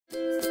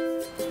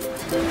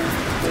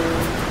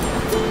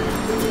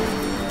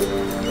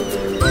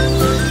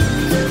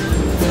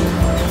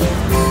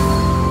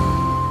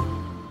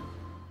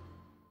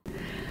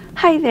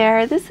Hi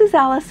there, this is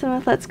Allison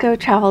with Let's Go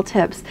Travel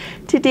Tips.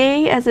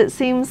 Today, as it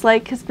seems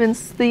like has been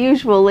the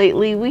usual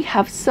lately, we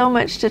have so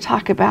much to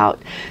talk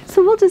about.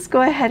 So we'll just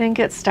go ahead and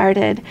get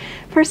started.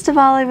 First of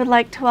all, I would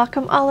like to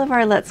welcome all of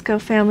our Let's Go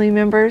family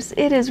members.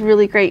 It is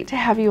really great to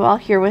have you all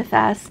here with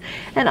us.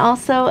 And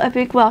also a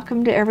big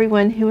welcome to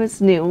everyone who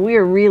is new. We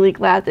are really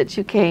glad that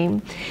you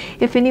came.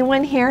 If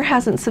anyone here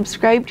hasn't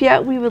subscribed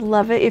yet, we would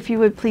love it if you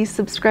would please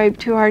subscribe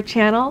to our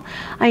channel.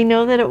 I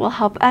know that it will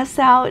help us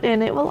out,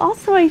 and it will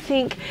also, I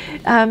think,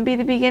 be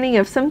the beginning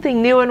of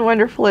something new and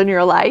wonderful in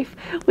your life.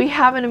 We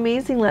have an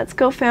amazing Let's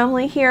Go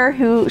family here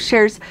who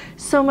shares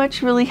so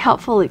much really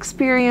helpful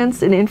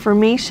experience and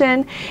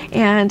information,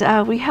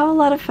 and we have a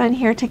lot of fun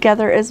here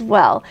together as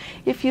well.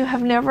 If you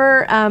have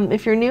never,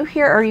 if you're new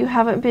here or you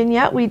haven't been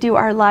yet, we do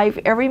our live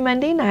every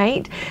Monday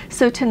night.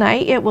 So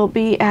tonight it will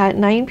be at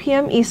 9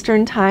 p.m.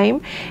 Eastern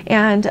time,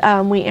 and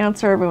we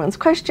answer everyone's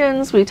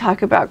questions. We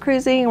talk about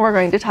cruising. We're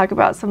going to talk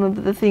about some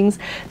of the things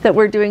that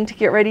we're doing to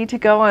get ready to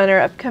go on our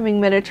upcoming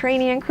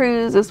Mediterranean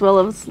cruise, as well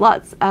as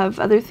lots of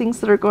other things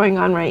that are going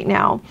on right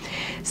now.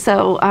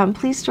 So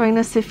please join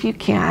us if you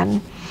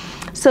can.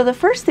 So the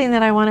first thing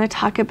that I want to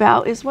talk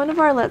about is one of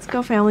our Let's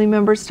Go family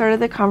members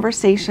started the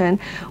conversation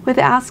with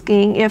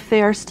asking if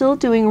they are still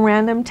doing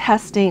random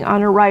testing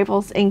on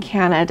arrivals in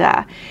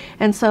Canada.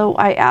 And so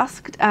I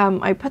asked,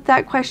 I put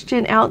that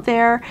question out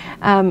there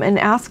and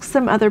asked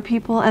some other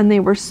people, and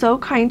they were so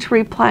kind to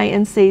reply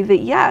and say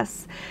that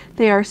yes,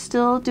 they are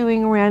still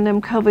doing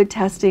random COVID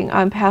testing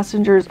on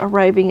passengers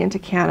arriving into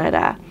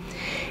Canada.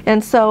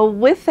 And so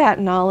with that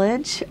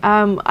knowledge,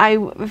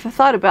 I've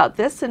thought about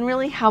this and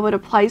really how it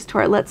applies to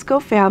our Let's Go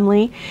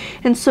family.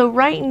 And so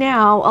right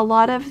now, a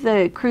lot of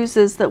the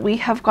cruises that we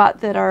have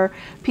got that our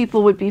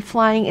people would be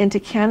flying into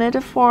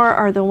Canada for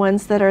are the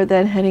ones that are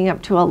then heading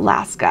up to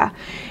Alaska.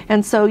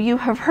 And so you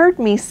have heard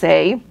me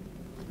say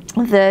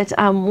that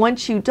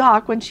once you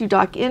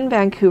dock in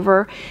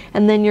Vancouver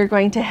and then you're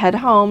going to head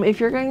home, if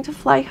you're going to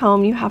fly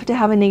home, you have to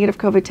have a negative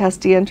COVID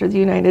test to enter the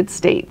United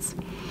States.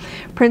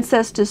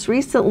 Princess just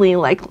recently,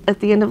 like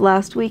at the end of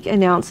last week,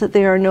 announced that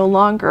they are no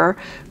longer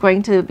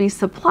going to be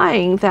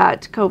supplying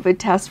that COVID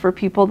test for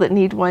people that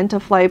need one to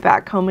fly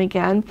back home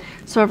again.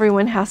 So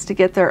everyone has to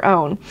get their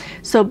own.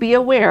 So be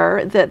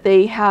aware that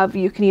they have,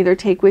 you can either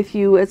take with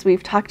you, as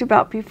we've talked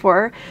about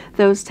before,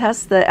 those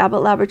tests, the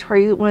Abbott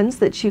Laboratory ones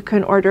that you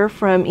can order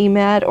from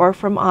eMed or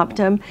from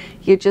Optum.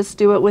 You just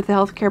do it with a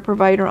healthcare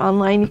provider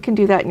online. You can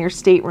do that in your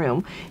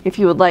stateroom if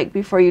you would like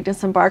before you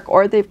disembark,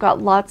 or they've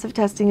got lots of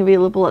testing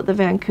available at the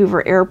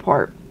Vancouver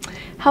airport.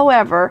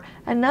 However,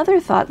 another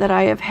thought that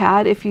I have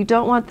had, if you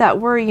don't want that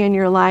worry in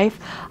your life,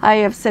 I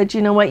have said,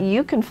 you know what,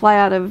 you can fly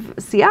out of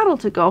Seattle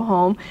to go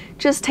home.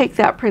 Just take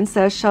that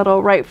Princess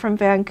shuttle right from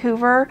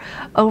Vancouver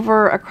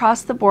over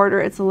across the border.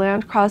 It's a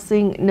land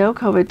crossing, no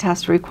COVID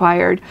test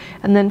required,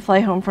 and then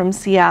fly home from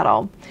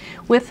Seattle.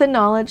 With the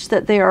knowledge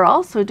that they are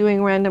also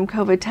doing random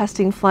COVID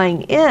testing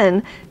flying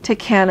in to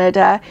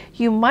Canada,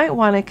 you might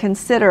want to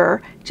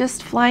consider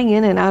just flying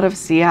in and out of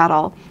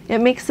Seattle. It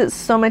makes it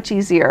so much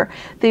easier.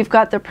 They've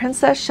got the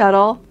Princess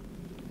shuttle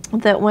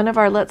that one of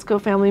our Let's Go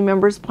family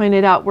members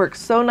pointed out works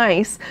so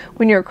nice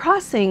when you're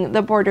crossing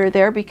the border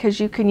there, because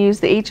you can use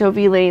the HOV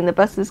lane. The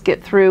buses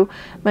get through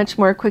much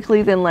more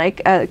quickly than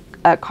like a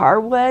car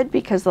would,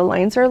 because the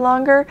lines are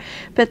longer.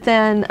 But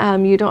then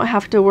you don't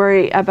have to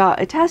worry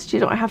about a test. You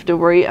don't have to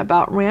worry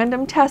about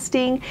random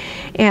testing.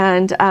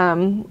 And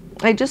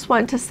I just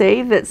want to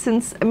say that,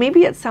 since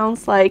maybe it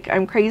sounds like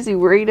I'm crazy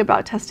worried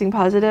about testing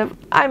positive,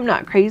 I'm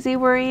not crazy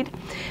worried.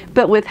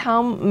 But with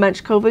how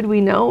much COVID we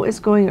know is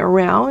going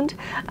around,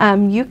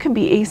 you can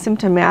be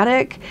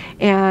asymptomatic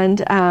and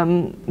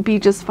be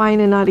just fine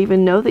and not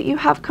even know that you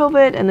have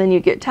COVID, and then you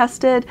get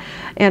tested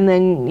and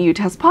then you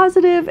test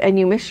positive and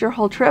you miss your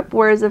whole trip.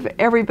 Whereas if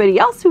everybody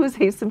else who is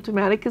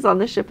asymptomatic is on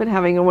the ship and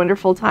having a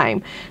wonderful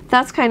time.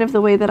 That's kind of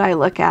the way that I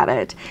look at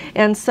it.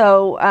 And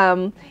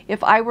so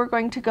if I were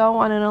going to go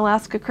on an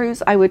Alaska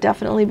cruise, I would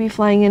definitely be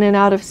flying in and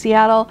out of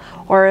Seattle.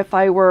 Or if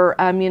I were,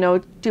 you know,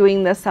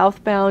 doing the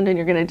southbound and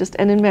you're going to just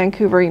end in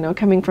Vancouver, you know,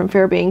 coming from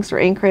Fairbanks or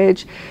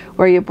Anchorage,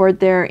 where you board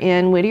there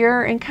in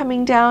Whittier and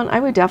coming down, I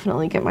would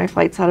definitely get my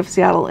flights out of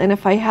Seattle. And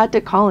if I had to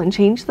call and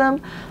change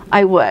them,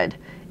 I would.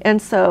 And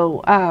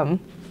so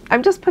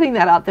I'm just putting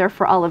that out there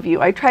for all of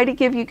you. I try to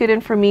give you good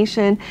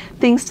information,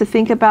 things to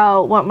think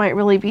about, what might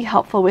really be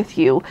helpful with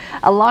you.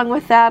 Along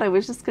with that, I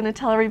was just going to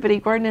tell everybody,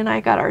 Gordon and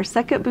I got our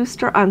second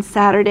booster on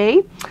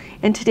Saturday,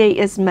 and today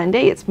is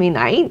Monday. It's May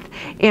 9th,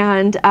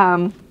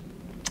 and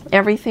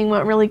everything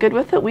went really good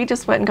with it. We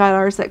just went and got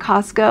ours at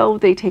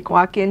Costco. They take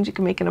walk-ins. You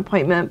can make an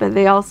appointment, but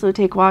they also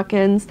take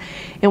walk-ins.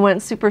 It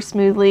went super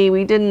smoothly.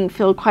 We didn't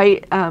feel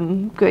quite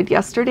good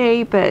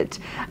yesterday, but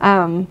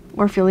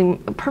we're feeling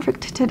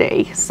perfect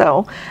today.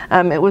 So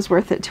it was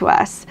worth it to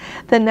us.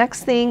 The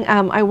next thing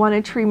I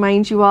wanted to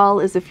remind you all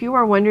is, if you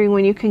are wondering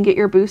when you can get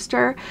your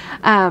booster,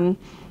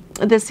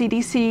 The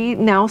CDC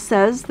now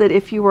says that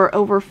if you are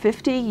over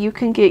 50, you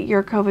can get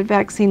your COVID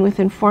vaccine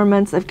within 4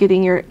 months of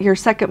getting your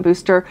second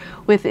booster,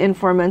 within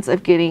 4 months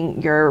of getting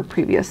your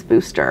previous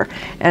booster.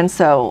 And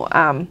so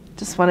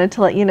just wanted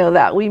to let you know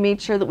that we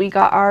made sure that we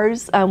got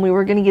ours. We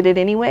were going to get it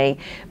anyway,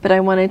 but I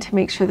wanted to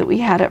make sure that we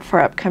had it for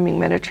upcoming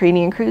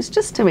Mediterranean cruise,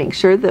 just to make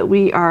sure that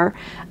we are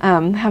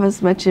have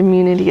as much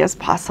immunity as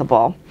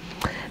possible.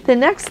 The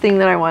next thing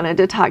that I wanted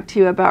to talk to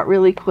you about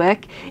really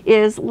quick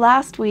is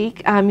last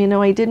week, you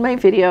know, I did my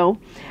video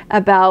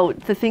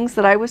about the things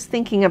that I was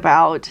thinking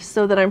about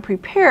so that I'm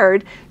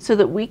prepared so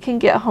that we can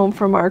get home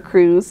from our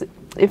cruise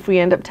if we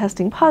end up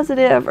testing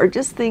positive, or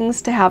just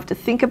things to have to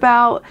think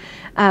about,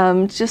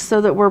 just so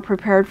that we're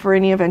prepared for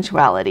any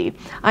eventuality.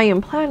 I am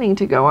planning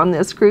to go on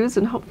this cruise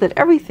and hope that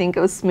everything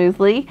goes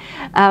smoothly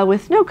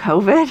with no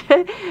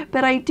COVID,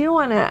 but I do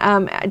want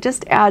to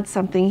just add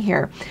something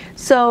here.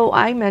 So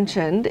I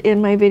mentioned in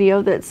my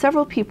video that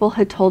several people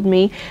had told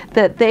me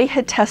that they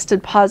had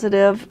tested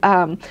positive,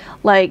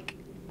 like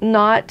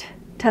not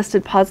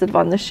tested positive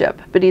on the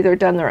ship, but either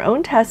done their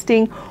own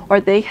testing, or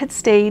they had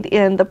stayed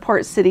in the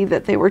port city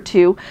that they were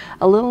to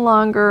a little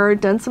longer,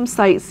 done some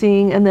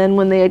sightseeing, and then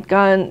when they had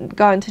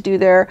gone to do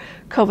their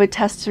COVID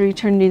test to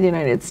return to the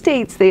United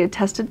States, they had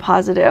tested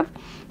positive.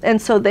 And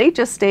so they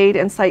just stayed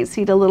and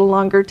sightseed a little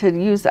longer to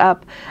use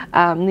up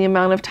the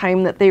amount of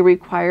time that they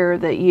require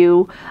that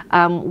you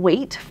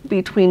wait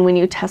between when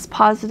you test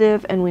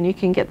positive and when you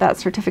can get that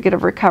certificate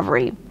of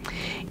recovery.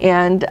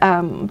 And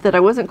that I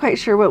wasn't quite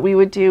sure what we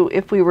would do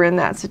if we were in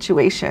that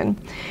situation.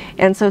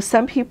 And so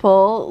some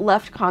people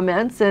left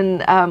comments,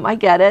 and I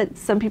get it.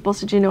 Some people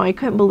said, you know, I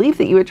couldn't believe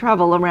that you would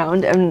travel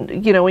around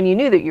and, you know, when you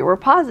knew that you were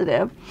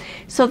positive.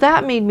 So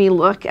that made me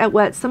look at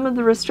what some of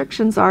the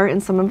restrictions are in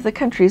some of the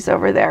countries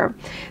over there.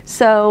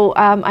 So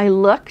I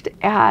looked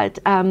at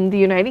the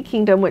United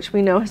Kingdom, which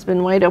we know has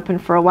been wide open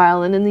for a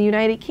while. And in the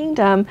United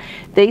Kingdom,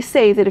 they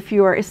say that if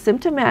you are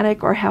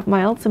asymptomatic or have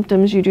mild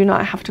symptoms, you do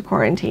not have to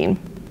quarantine.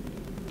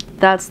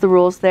 That's the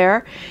rules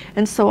there.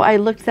 And so I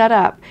looked that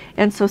up.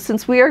 And so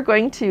since we are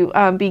going to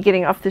be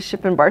getting off the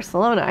ship in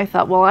Barcelona, I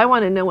thought, well, I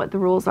want to know what the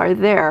rules are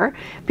there,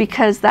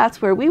 because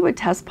that's where we would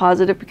test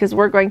positive, because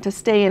we're going to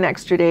stay an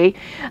extra day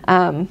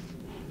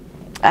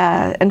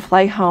and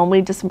fly home.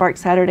 We disembark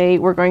Saturday.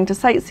 We're going to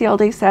sightsee all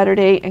day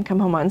Saturday and come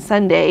home on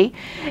Sunday.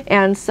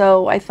 And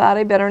so I thought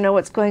I better know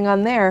what's going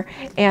on there.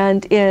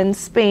 And in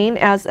Spain,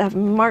 as of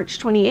March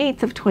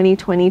 28th of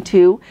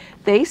 2022,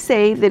 they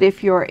say that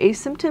if you're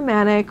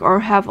asymptomatic or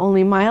have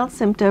only mild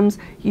symptoms,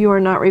 you are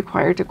not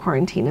required to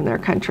quarantine in their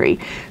country.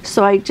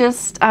 So I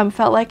just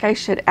felt like I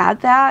should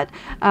add that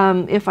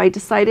if I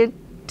decided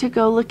to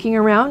go looking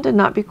around and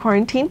not be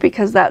quarantined,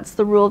 because that's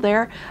the rule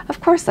there. Of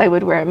course I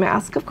would wear a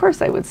mask. Of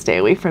course I would stay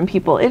away from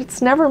people.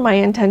 It's never my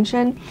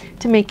intention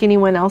to make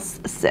anyone else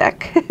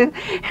sick.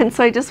 And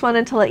so I just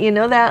wanted to let you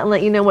know that and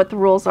let you know what the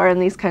rules are in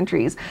these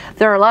countries.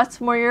 There are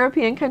lots more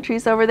European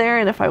countries over there,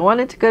 and if I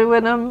wanted to go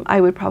to them, I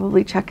would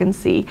probably check and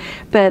see.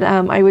 But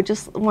I would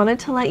just wanted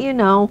to let you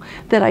know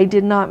that I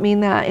did not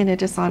mean that in a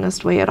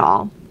dishonest way at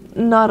all.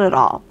 Not at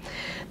all.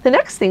 The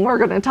next thing we're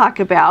going to talk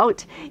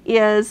about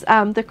is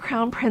the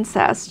Crown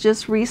Princess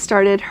just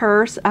restarted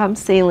her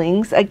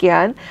sailings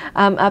again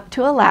up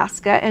to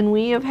Alaska, and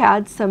we have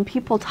had some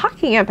people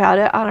talking about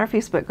it on our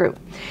Facebook group.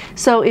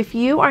 So if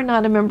you are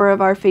not a member of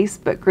our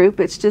Facebook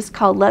group, it's just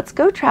called Let's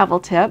Go Travel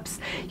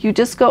Tips. You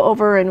just go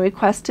over and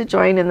request to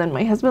join, and then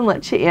my husband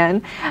lets you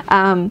in.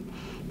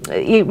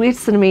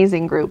 It's an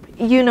amazing group.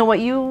 You know what?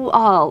 You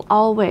all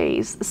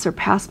always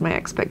surpass my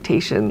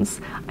expectations.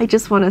 I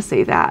just want to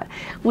say that.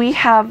 We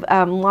have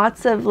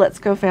lots of Let's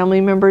Go family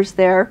members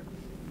there.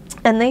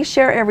 And they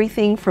share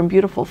everything from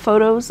beautiful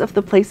photos of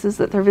the places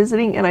that they're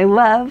visiting. And I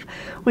love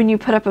when you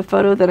put up a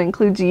photo that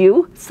includes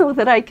you, so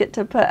that I get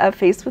to put a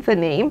face with a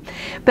name.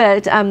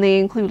 But they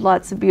include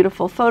lots of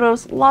beautiful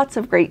photos, lots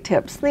of great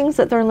tips, things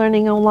that they're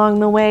learning along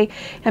the way.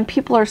 And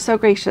people are so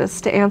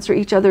gracious to answer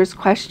each other's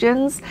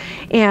questions.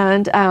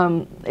 And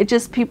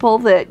just people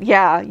that,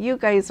 yeah, you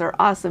guys are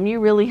awesome. You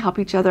really help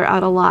each other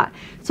out a lot.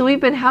 So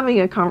we've been having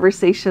a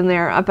conversation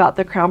there about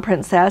the Crown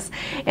Princess.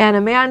 And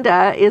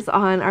Amanda is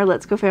on, our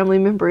Let's Go family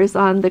member is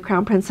on the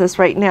Crown Princess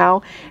right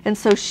now, and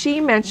so she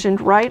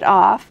mentioned right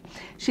off,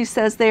 she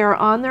says they are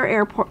on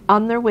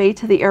their way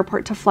to the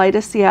airport to fly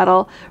to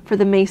Seattle for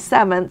the May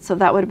 7th, so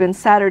that would have been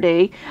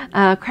Saturday,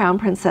 Crown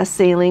Princess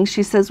sailing.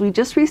 She says, we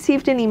just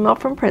received an email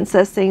from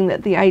Princess saying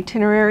that the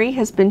itinerary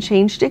has been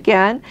changed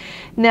again.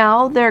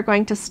 Now they're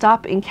going to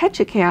stop in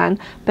Ketchikan,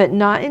 but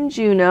not in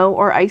Juneau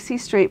or Icy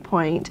Strait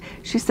Point.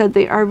 She said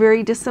they are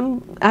very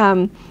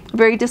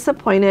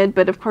disappointed,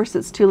 but of course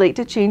it's too late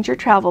to change your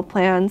travel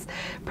plans.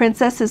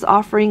 Princess is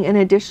offering an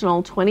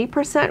additional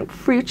 20%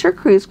 future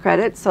cruise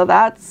credit, so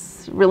that's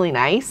that's really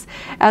nice,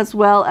 as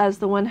well as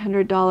the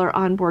 $100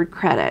 onboard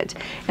credit.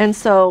 And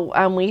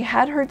so we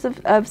had heard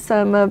of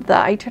some of the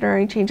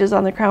itinerary changes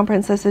on the Crown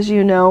Princess, as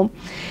you know,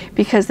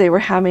 because they were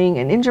having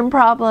an engine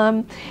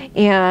problem,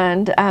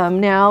 and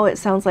now it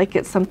sounds like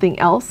it's something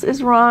else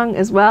is wrong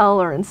as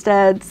well, or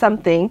instead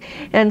something.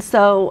 And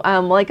so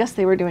well, I guess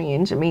they were doing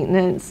engine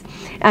maintenance,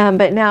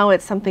 but now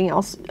it's something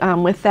else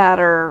with that,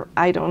 or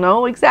I don't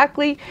know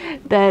exactly.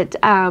 But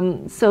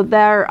so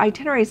their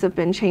itineraries have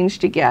been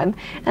changed again.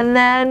 And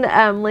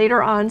then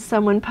later on,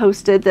 someone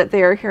posted that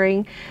they are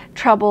hearing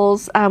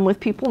troubles with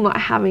people not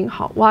having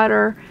hot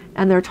water,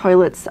 and their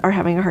toilets are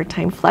having a hard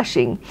time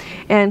flushing.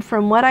 And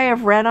from what I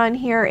have read on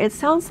here, it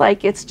sounds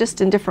like it's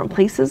just in different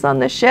places on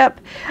the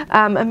ship.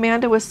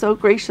 Amanda was so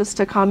gracious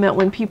to comment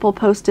when people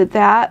posted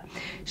that.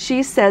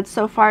 She said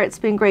so far it's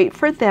been great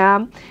for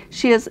them.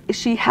 She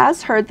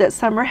has heard that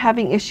some are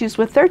having issues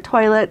with their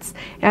toilets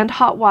and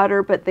hot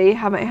water, but they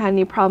haven't had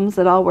any problems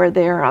at all where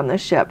they are on the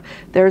ship.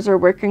 Theirs are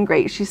working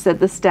great. She said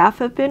the staff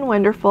have been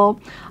wonderful.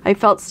 I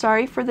felt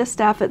sorry for the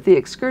staff at the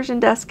excursion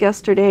desk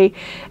yesterday,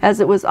 as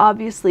it was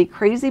obviously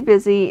crazy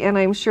busy, and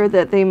I'm sure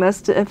that they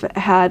must have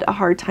had a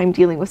hard time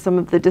dealing with some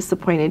of the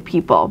disappointed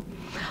people.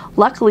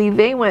 Luckily,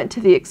 they went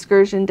to the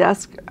excursion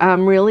desk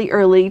really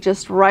early,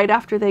 just right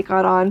after they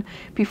got on,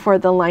 before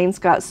the lines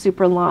got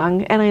super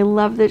long. And I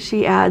love that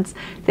she adds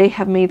they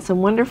have made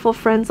some wonderful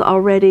friends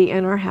already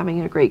and are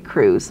having a great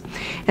cruise.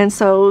 And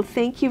so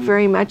thank you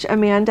very much,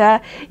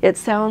 Amanda. It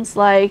sounds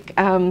like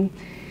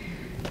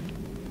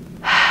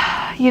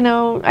you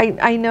know,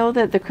 I know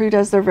that the crew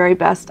does their very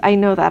best. I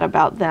know that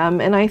about them.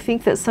 And I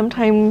think that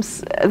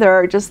sometimes there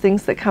are just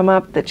things that come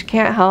up that you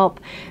can't help,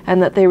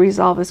 and that they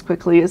resolve as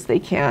quickly as they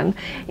can.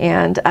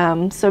 And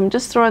so I'm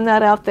just throwing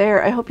that out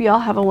there. I hope you all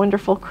have a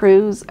wonderful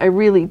cruise. I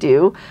really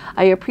do.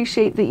 I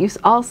appreciate that you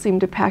all seem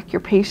to pack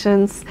your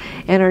patience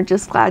and are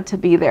just glad to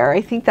be there.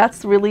 I think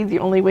that's really the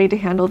only way to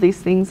handle these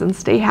things and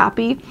stay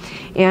happy.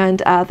 And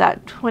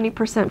that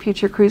 20%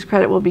 future cruise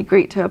credit will be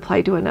great to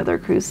apply to another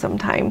cruise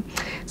sometime.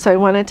 So I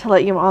wanted to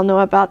let you all know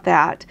about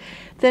that.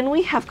 Then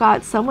we have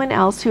got someone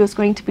else who is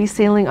going to be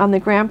sailing on the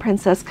Grand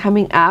Princess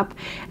coming up,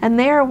 and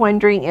they are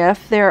wondering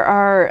if there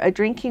are a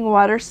drinking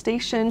water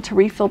station to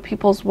refill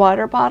people's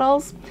water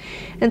bottles.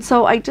 And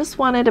so I just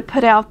wanted to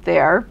put out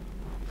there,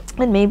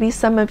 and maybe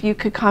some of you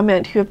could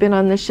comment who have been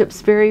on the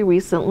ships very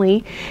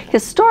recently.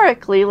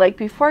 Historically, like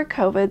before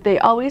COVID, they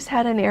always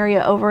had an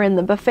area over in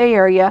the buffet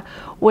area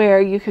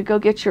where you could go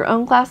get your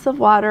own glass of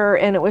water,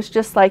 and it was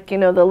just like, you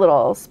know, the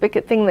little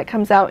spigot thing that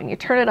comes out and you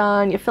turn it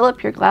on, you fill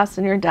up your glass,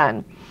 and you're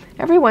done.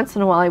 Every once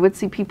in a while I would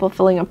see people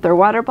filling up their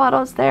water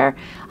bottles there.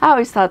 I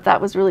always thought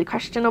that was really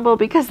questionable,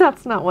 because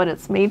that's not what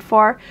it's made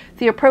for.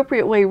 The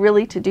appropriate way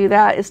really to do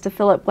that is to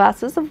fill up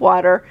glasses of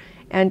water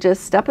and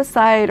just step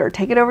aside or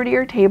take it over to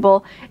your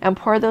table and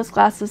pour those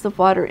glasses of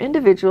water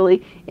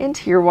individually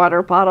into your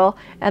water bottle,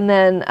 and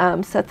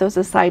then set those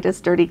aside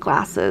as dirty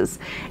glasses.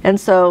 And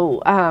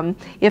so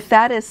if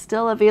that is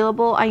still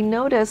available, I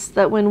noticed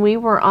that when we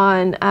were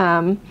on,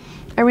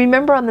 I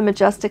remember on the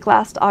Majestic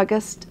last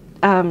August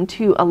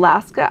to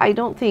Alaska, I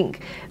don't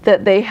think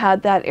that they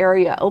had that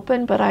area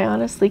open, but I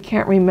honestly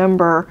can't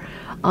remember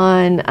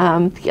on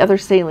the other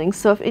sailings.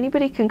 So if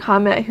anybody can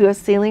comment who is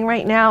sailing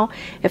right now,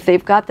 if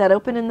they've got that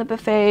open in the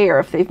buffet, or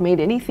if they've made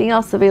anything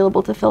else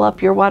available to fill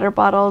up your water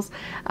bottles,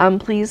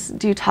 please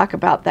do talk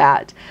about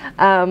that.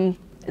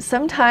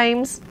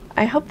 Sometimes,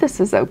 I hope this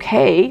is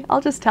okay,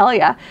 I'll just tell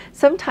you,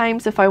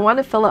 sometimes if I want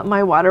to fill up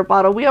my water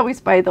bottle, we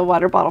always buy the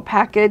water bottle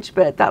package,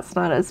 but that's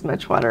not as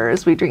much water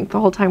as we drink the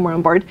whole time we're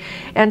on board.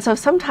 And so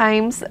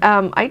sometimes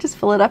I just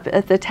fill it up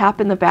at the tap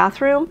in the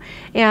bathroom,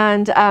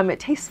 and it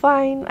tastes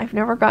fine. I've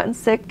never gotten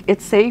sick.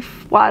 It's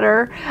safe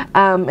water,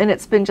 and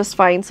it's been just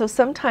fine. So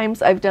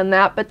sometimes I've done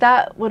that, but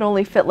that would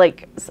only fit,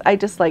 like, I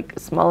just like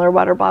smaller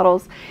water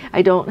bottles.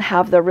 I don't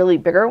have the really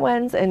bigger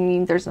ones,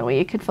 and there's no way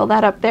you could fill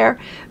that up there.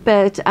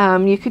 But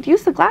you could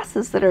use the glasses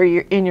that are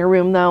in your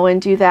room though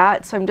and do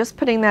that. So I'm just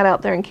putting that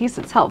out there in case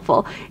it's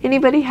helpful.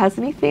 Anybody has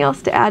anything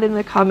else to add in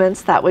the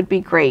comments, that would be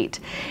great.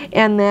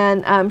 And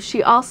then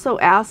she also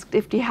asked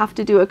if you have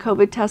to do a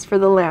COVID test for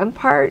the land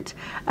part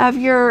of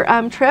your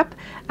trip.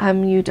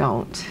 You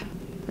don't.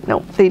 No,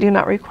 they do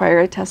not require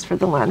a test for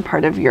the land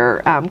part of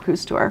your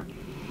cruise tour.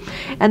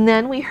 And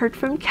then we heard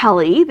from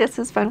Kelly. This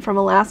is fun, from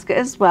Alaska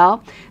as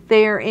well.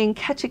 They are in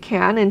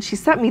Ketchikan, and she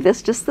sent me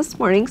this just this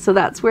morning, so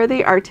that's where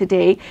they are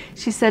today.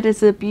 She said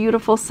it's a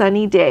beautiful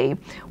sunny day.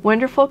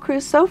 Wonderful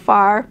cruise so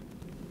far.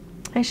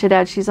 I should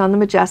add she's on the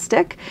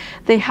Majestic.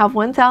 They have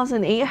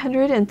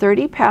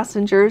 1,830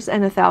 passengers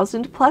and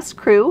 1,000 plus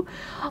crew.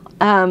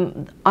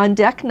 On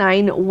deck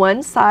 9,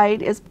 one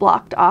side is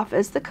blocked off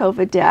as the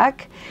COVID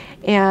deck.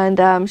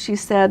 And she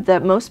said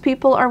that most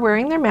people are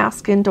wearing their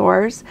mask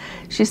indoors.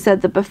 She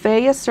said the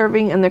buffet is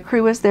serving and the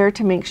crew is there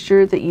to make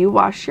sure that you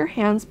wash your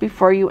hands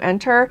before you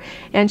enter.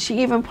 And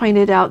she even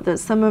pointed out that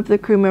some of the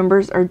crew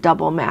members are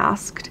double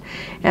masked.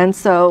 And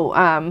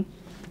so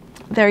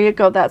there you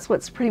go. That's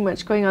what's pretty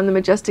much going on the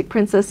Majestic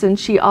Princess, and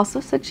she also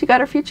said she got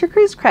her future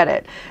cruise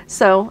credit.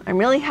 So I'm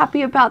really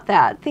happy about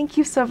that. Thank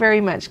you so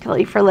very much,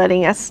 Kelly, for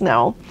letting us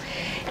know.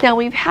 Now,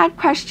 we've had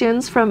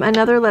questions from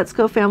another Let's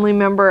Go family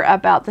member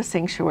about the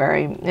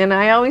sanctuary, and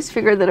I always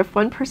figure that if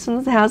one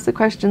person has the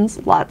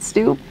questions, lots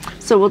do.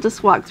 So we'll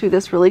just walk through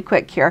this really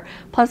quick here.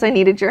 Plus, I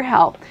needed your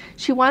help.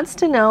 She wants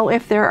to know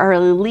if there are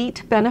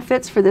elite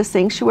benefits for the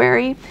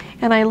sanctuary,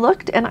 and I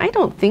looked and I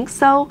don't think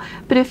so,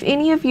 but if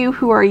any of you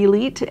who are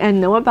elite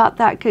and know about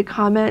that could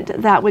comment,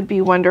 that would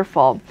be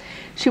wonderful.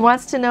 She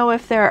wants to know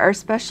if there are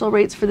special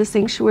rates for the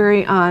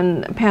sanctuary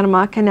on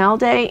Panama Canal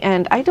Day,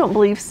 and I don't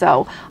believe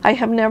so. I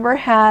have never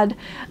had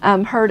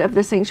heard of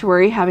the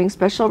sanctuary having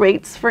special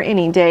rates for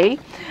any day.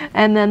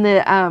 And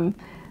then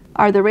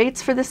are the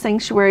rates for the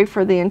sanctuary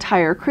for the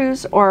entire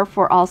cruise or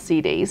for all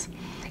sea days?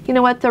 You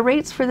know what? The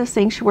rates for the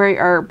sanctuary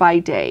are by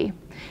day,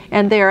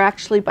 and they are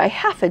actually by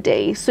half a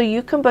day. So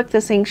you can book the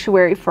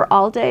sanctuary for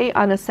all day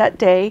on a set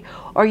day,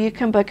 or you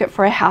can book it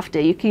for a half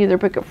day. You can either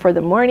book it for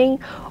the morning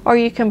or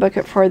you can book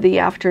it for the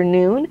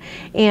afternoon.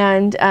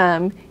 And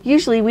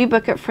usually we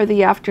book it for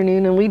the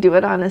afternoon, and we do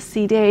it on a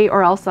sea day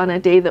or else on a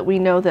day that we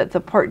know that the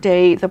port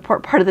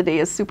part of the day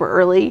is super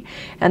early,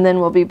 and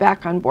then we'll be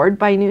back on board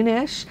by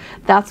noonish.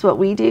 That's what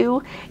we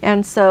do.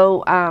 And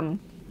so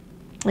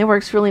it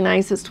works really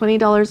nice. It's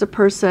 $20 a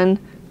person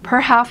per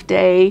half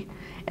day,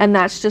 and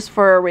that's just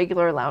for a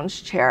regular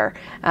lounge chair.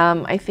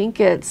 I think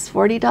it's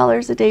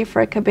 $40 a day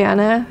for a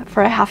cabana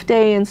for a half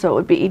day, and so it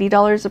would be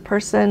 $80 a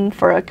person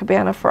for a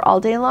cabana for all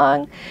day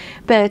long.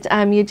 But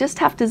you just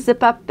have to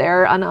zip up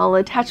there, and I'll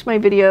attach my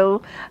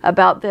video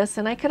about this,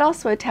 and I could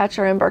also attach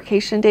our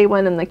embarkation day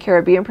one in the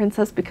Caribbean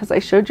Princess, because I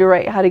showed you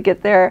right how to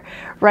get there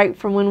right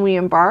from when we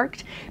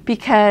embarked,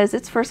 because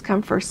it's first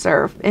come first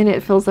serve, and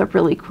it fills up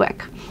really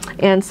quick.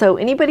 And so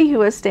anybody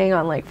who is staying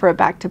on like for a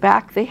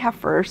back-to-back, they have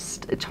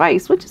first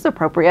choice, which is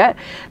appropriate.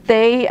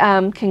 They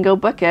can go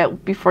book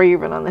it before you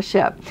run on the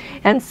ship.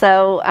 And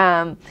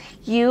so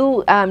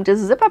you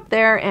just zip up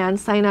there and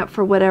sign up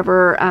for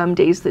whatever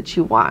days that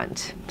you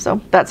want.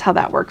 So that's how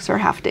that works, or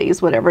half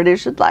days, whatever it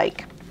is you'd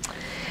like.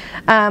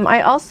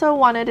 I also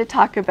wanted to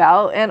talk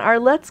about, and our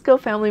Let's Go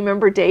family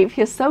member Dave,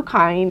 he is so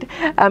kind.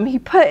 He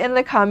put in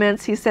the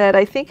comments, he said,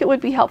 I think it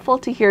would be helpful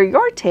to hear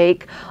your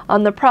take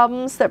on the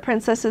problems that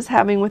Princess is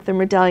having with their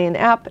Medallion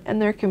app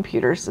and their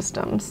computer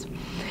systems.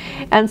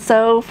 And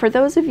so for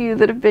those of you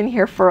that have been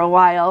here for a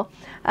while,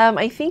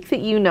 I think that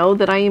you know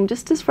that I am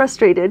just as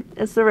frustrated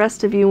as the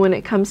rest of you when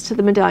it comes to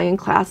the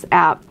MedallionClass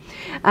app.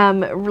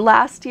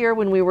 Last year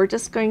when we were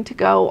just going to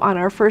go on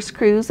our first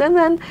cruise, and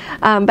then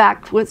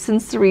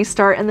since the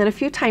restart, and then a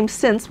few times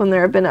since when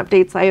there have been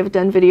updates, I have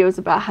done videos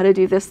about how to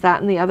do this,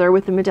 that, and the other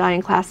with the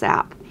MedallionClass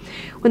app.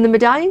 When the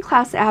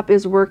MedallionClass app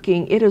is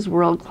working, it is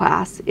world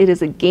class. It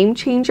is a game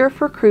changer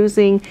for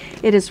cruising.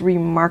 It is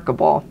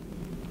remarkable.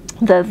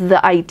 The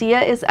idea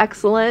is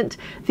excellent.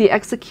 The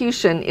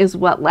execution is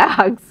what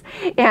lags.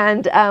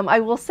 And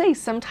I will say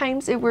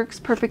sometimes it works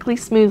perfectly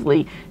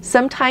smoothly.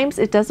 Sometimes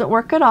it doesn't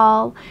work at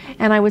all.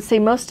 And I would say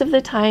most of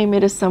the time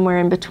it is somewhere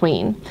in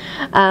between.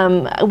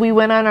 We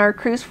went on our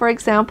cruise, for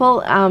example,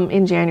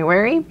 in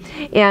January,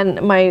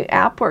 and my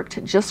app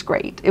worked just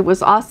great. It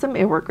was awesome.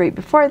 It worked great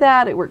before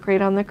that. It worked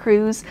great on the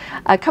cruise.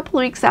 A couple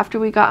of weeks after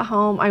we got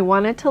home, I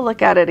wanted to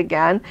look at it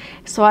again.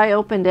 So I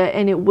opened it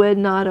and it would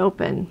not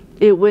open.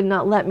 It would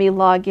not let me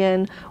log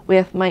in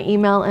with my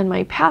email and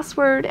my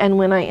password, and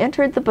when I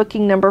entered the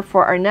booking number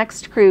for our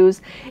next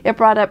cruise, it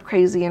brought up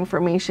crazy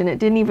information. It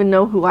didn't even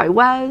know who I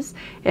was.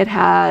 It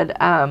had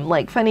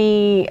like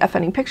a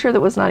funny picture that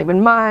was not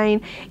even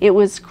mine. It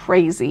was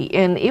crazy,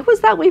 and it was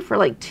that way for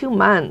like 2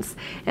 months.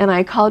 And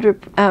I called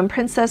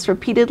Princess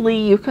repeatedly.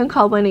 You can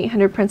call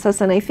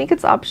 1-800-PRINCESS, and I think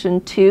it's option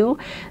 2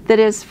 that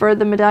is for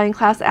the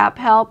MedallionClass app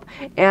help,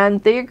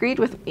 and they agreed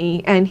with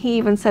me. And he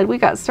even said, we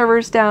got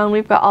servers down,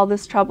 we've got all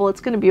this trouble, it's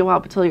going to be a while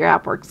until your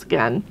app works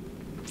again.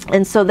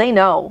 And so they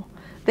know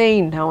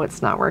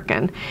it's not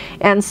working.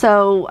 And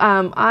so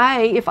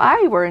if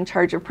I were in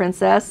charge of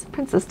Princess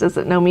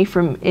doesn't know me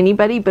from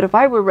anybody, but if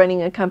I were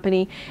running a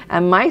company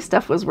and my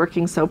stuff was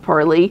working so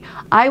poorly,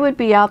 I would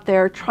be out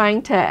there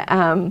trying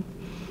to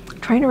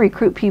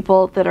recruit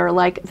people that are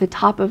like the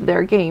top of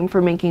their game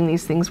for making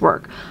these things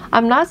work.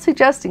 I'm not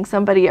suggesting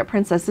somebody at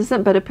Princess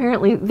isn't, but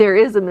apparently there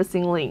is a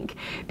missing link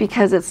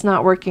because it's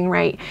not working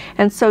right.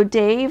 And so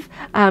Dave,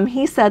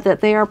 he said that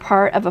they are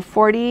part of a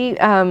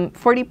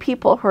 40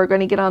 people who are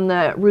going to get on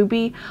the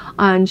Ruby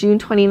on June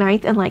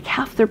 29th, and like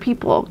half their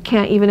people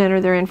can't even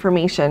enter their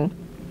information.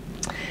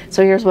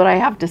 So here's what I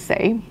have to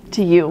say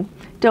to you.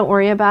 Don't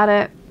worry about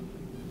it.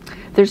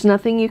 There's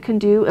nothing you can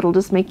do. It'll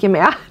just make you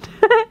mad.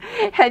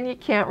 And you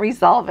can't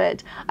resolve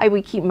it. I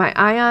would keep my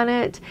eye on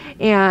it,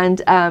 and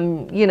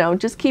you know,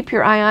 just keep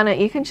your eye on it.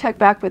 You can check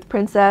back with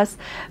Princess,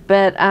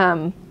 but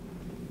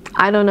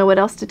I don't know what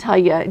else to tell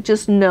you.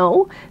 Just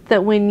know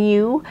that when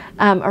you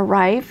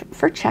arrive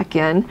for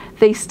check-in,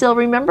 they still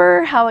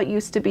remember how it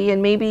used to be,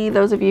 and maybe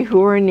those of you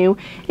who are new,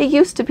 it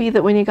used to be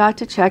that when you got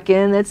to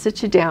check-in, they'd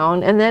sit you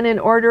down, and then in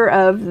order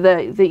of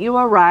that you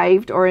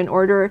arrived, or in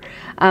order,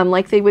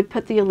 like they would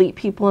put the elite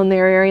people in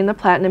their area and the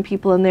platinum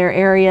people in their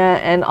area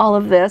and all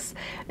of this,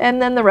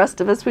 and then the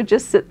rest of us would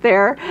just sit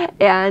there,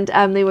 and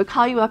they would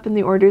call you up in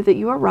the order that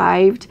you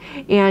arrived,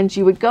 and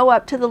you would go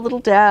up to the little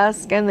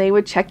desk and they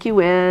would check you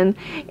in.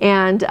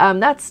 And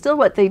that's still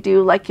what they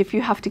do. Like if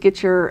you have to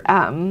get your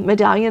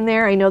medallion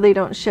there, I know they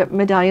don't ship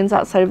medallions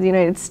outside of the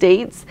United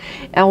States,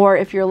 or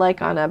if you're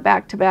like on a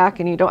back-to-back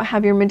and you don't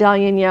have your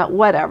medallion yet,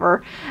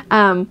 whatever,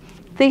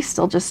 they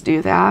still just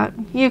do that.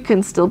 You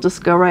can still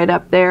just go right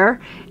up there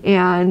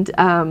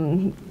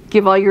and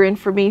give all your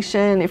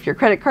information. If your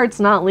credit card's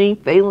not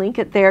linked, they link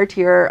it there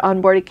to your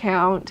onboard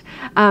account.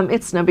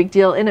 It's no big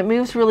deal, and it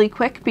moves really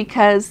quick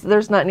because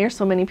there's not near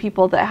so many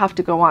people that have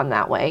to go on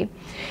that way.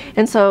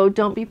 And so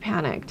don't be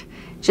panicked.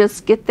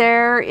 Just get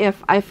there.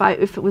 If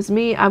it was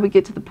me, I would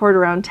get to the port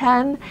around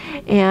 10,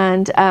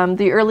 and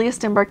the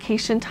earliest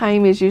embarkation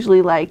time is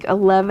usually like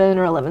 11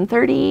 or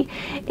 11:30.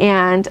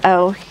 And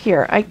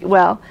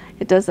well,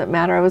 it doesn't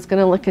matter. I was going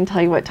to look and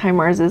tell you what time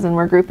ours is, and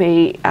we're Group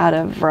A out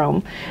of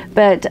Rome.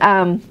 But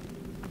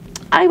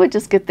I would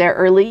just get there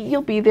early.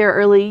 You'll be there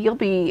early. You'll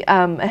be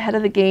ahead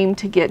of the game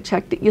to get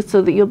checked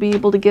so that you'll be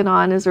able to get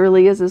on as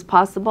early as is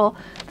possible.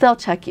 They'll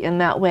check you in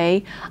that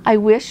way. I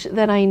wish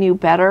that I knew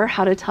better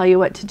how to tell you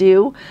what to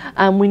do.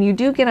 When you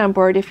do get on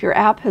board, if your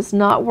app has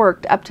not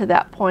worked up to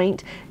that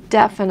point,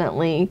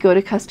 definitely go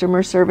to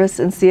customer service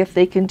and see if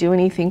they can do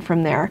anything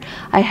from there.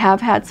 I have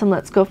had some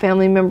Let's Go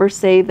family members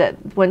say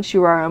that once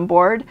you are on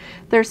board,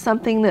 there's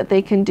something that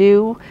they can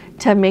do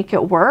to make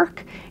it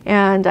work.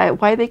 And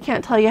why they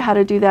can't tell you how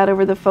to do that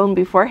over the phone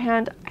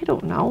beforehand, I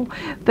don't know.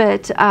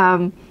 But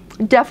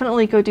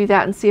definitely go do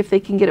that and see if they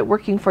can get it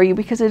working for you,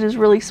 because it is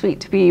really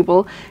sweet to be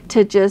able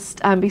to just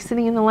be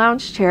sitting in the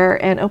lounge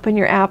chair and open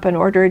your app and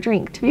order a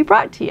drink to be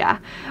brought to you,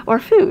 or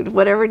food,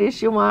 whatever it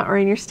is you want, or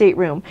in your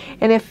stateroom.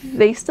 And if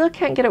they still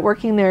can't get it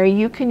working there,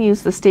 you can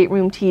use the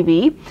stateroom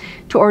TV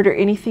to order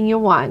anything you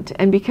want.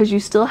 And because you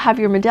still have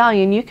your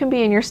medallion, you can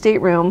be in your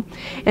stateroom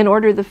and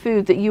order the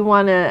food that you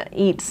want to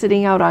eat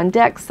sitting out on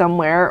deck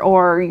somewhere,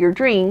 or your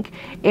drink,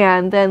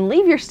 and then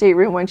leave your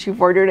stateroom once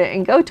you've ordered it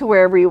and go to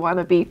wherever you want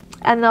to be,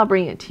 and they'll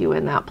bring it to you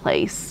in that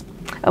place.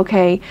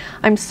 Okay,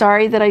 I'm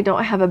sorry that I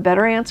don't have a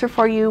better answer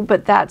for you,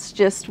 but that's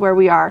just where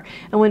we are.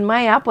 And when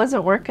my app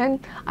wasn't working,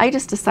 I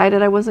just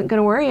decided I wasn't going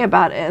to worry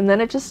about it, and then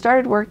it just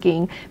started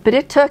working. But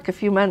it took a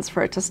few months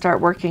for it to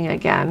start working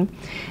again.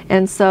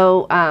 And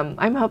so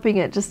I'm hoping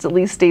it just at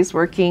least stays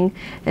working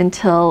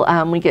until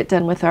we get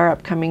done with our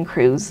upcoming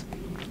cruise.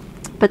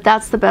 But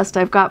that's the best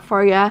I've got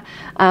for you.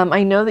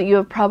 I know that you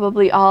have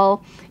probably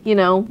all,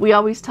 we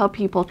always tell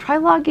people, try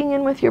logging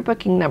in with your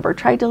booking number,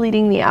 try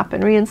deleting the app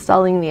and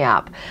reinstalling the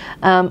app.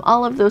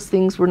 All of those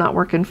things were not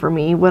working for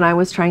me when I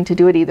was trying to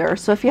do it either.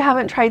 So if you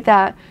haven't tried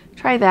that,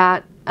 try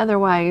that.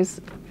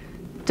 Otherwise,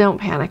 don't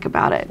panic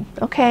about it.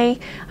 Okay?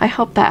 I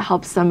hope that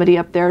helps somebody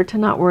up there to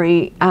not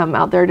worry,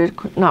 out there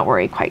to not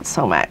worry quite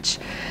so much.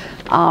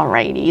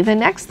 Alrighty, the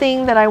next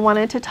thing that I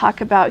wanted to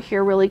talk about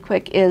here really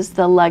quick is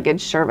the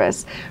luggage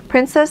service.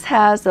 Princess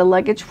has a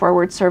luggage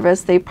forward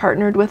service. They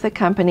partnered with a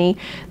company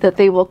that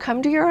they will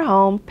come to your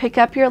home, pick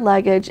up your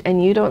luggage,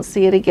 and you don't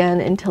see it again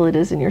until it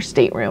is in your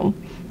stateroom.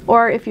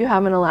 Or if you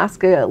have an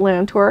Alaska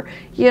land tour,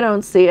 you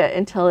don't see it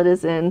until it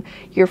is in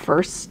your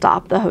first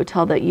stop, the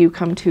hotel that you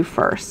come to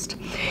first.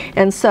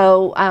 And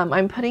so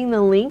I'm putting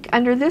the link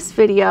under this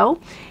video,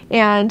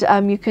 and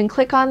you can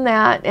click on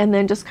that and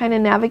then just kind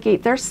of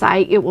navigate their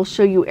site. It will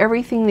show you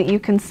everything that you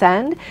can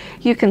send.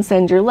 You can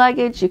send your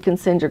luggage, you can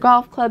send your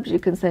golf clubs, you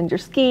can send your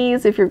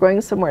skis if you're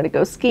going somewhere to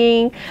go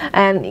skiing,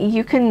 and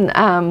you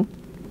can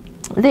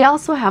they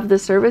also have the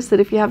service that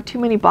if you have too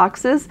many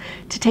boxes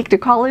to take to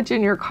college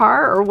in your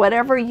car or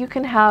whatever, you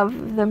can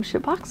have them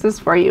ship boxes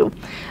for you.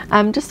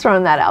 I'm just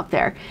throwing that out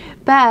there.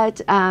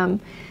 But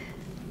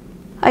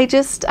I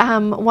just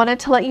wanted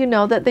to let you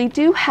know that they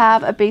do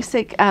have a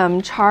basic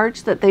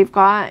charge that they've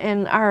got,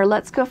 and our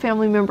Let's Go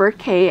family member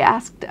Kay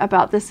asked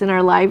about this in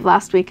our live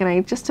last week, and I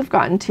just have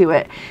gotten to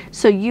it.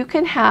 So you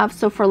can have,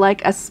 so for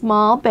like a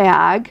small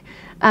bag,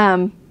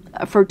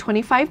 for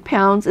 25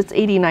 pounds, it's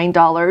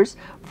 $89.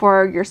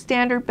 For your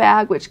standard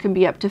bag, which can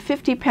be up to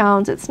 50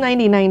 pounds, it's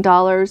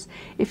 $99.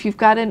 If you've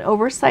got an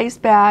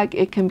oversized bag,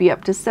 it can be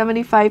up to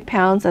 75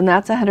 pounds, and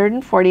that's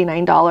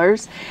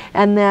 $149.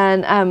 And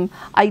then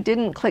I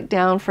didn't click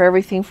down for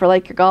everything for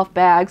like your golf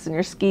bags and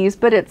your skis,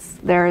 but it's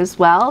there as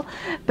well.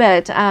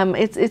 But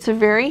it's a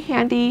very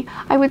handy,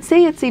 I would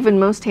say it's even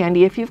most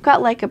handy if you've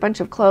got like a bunch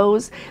of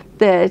clothes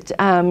that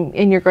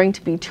and you're going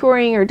to be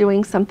touring or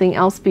doing something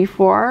else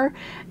before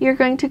you're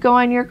going to go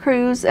on your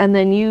cruise, and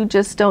then you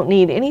just don't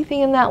need anything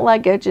in that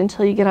luggage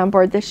until you get on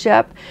board the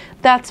ship,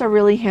 that's a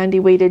really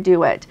handy way to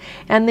do it.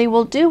 And they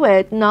will do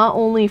it not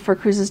only for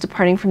cruises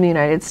departing from the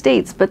United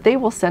States, but they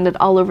will send it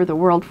all over the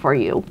world for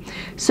you.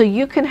 So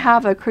you can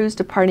have a cruise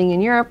departing in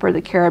Europe or the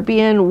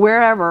Caribbean,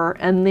 wherever,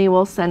 and they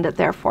will send it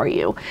there for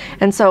you.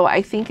 And so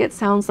I think it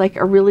sounds like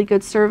a really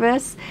good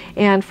service,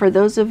 and for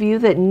those of you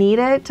that need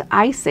it,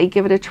 I say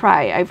give it a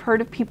try. I've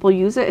heard of people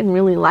use it and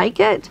really like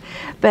it,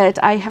 but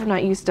I have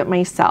not used it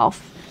myself.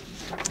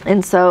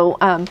 And so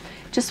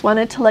just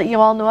wanted to let you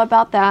all know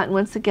about that. And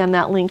once again,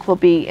 that link will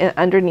be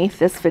underneath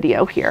this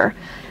video here.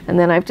 And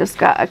then I've just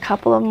got a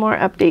couple of more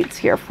updates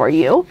here for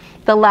you.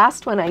 The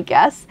last one, I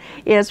guess,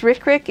 is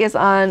Rick is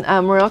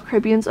on Royal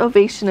Caribbean's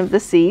Ovation of the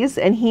Seas,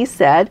 and he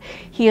said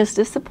he is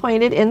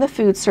disappointed in the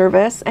food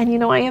service. And you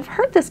know, I have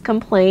heard this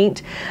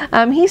complaint.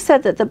 He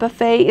said that the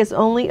buffet is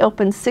only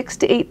open 6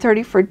 to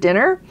 8:30 for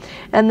dinner,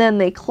 and then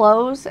they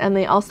close, and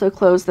they also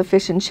close the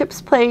fish and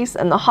chips place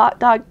and the hot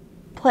dog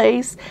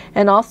place,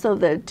 and also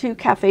the 2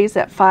 cafes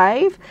at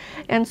 5,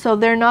 and so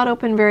they're not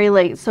open very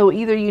late. So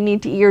either you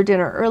need to eat your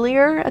dinner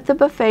earlier at the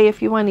buffet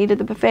if you want to eat at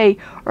the buffet,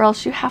 or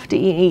else you have to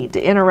eat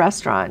in a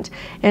restaurant.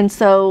 And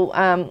so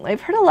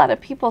I've heard a lot of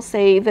people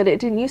say that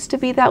it didn't used to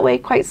be that way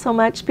quite so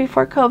much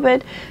before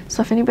COVID.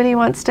 So if anybody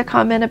wants to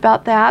comment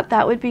about that,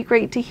 that would be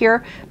great to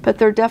hear. But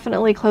they're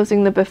definitely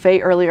closing the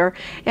buffet earlier,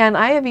 and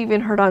I have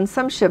even heard on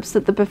some ships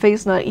that the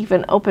buffet's not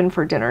even open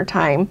for dinner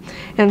time.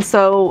 And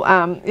so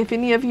if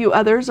any of you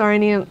others are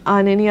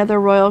on any other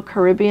Royal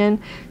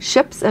Caribbean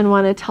ships and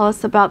want to tell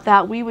us about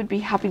that, we would be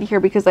happy to hear,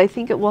 because I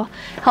think it will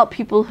help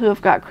people who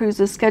have got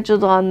cruises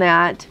scheduled on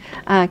that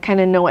kind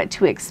of know what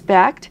to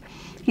expect.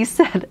 He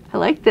said, I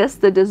like this,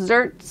 the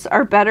desserts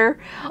are better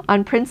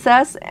on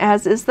Princess,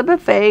 as is the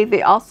buffet.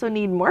 They also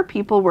need more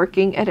people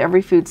working at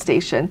every food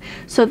station.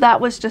 So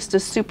that was just a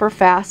super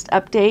fast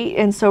update.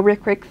 And so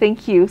Rick,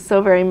 thank you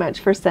so very much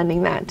for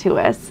sending that to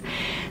us.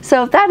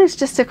 So that is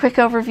just a quick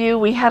overview.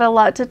 We had a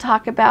lot to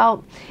talk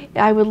about.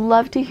 I would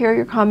love to hear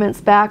your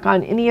comments back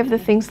on any of the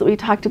things that we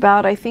talked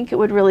about. I think it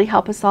would really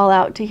help us all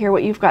out to hear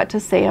what you've got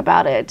to say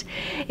about it.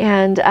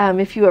 And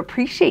if you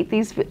appreciate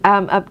these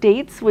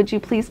updates, would you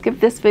please give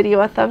this video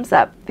a thumbs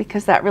up,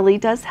 because that really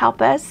does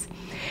help us.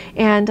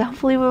 And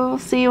hopefully we will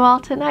see you all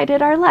tonight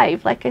at our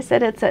live. Like I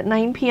said, it's at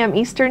 9 p.m.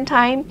 Eastern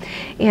time,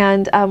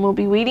 and we'll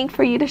be waiting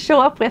for you to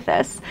show up with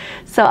us.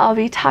 So I'll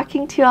be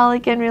talking to you all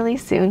again really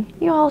soon.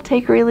 You all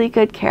take really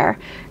good care.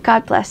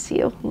 God bless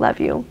you. Love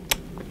you.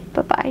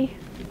 Bye-bye.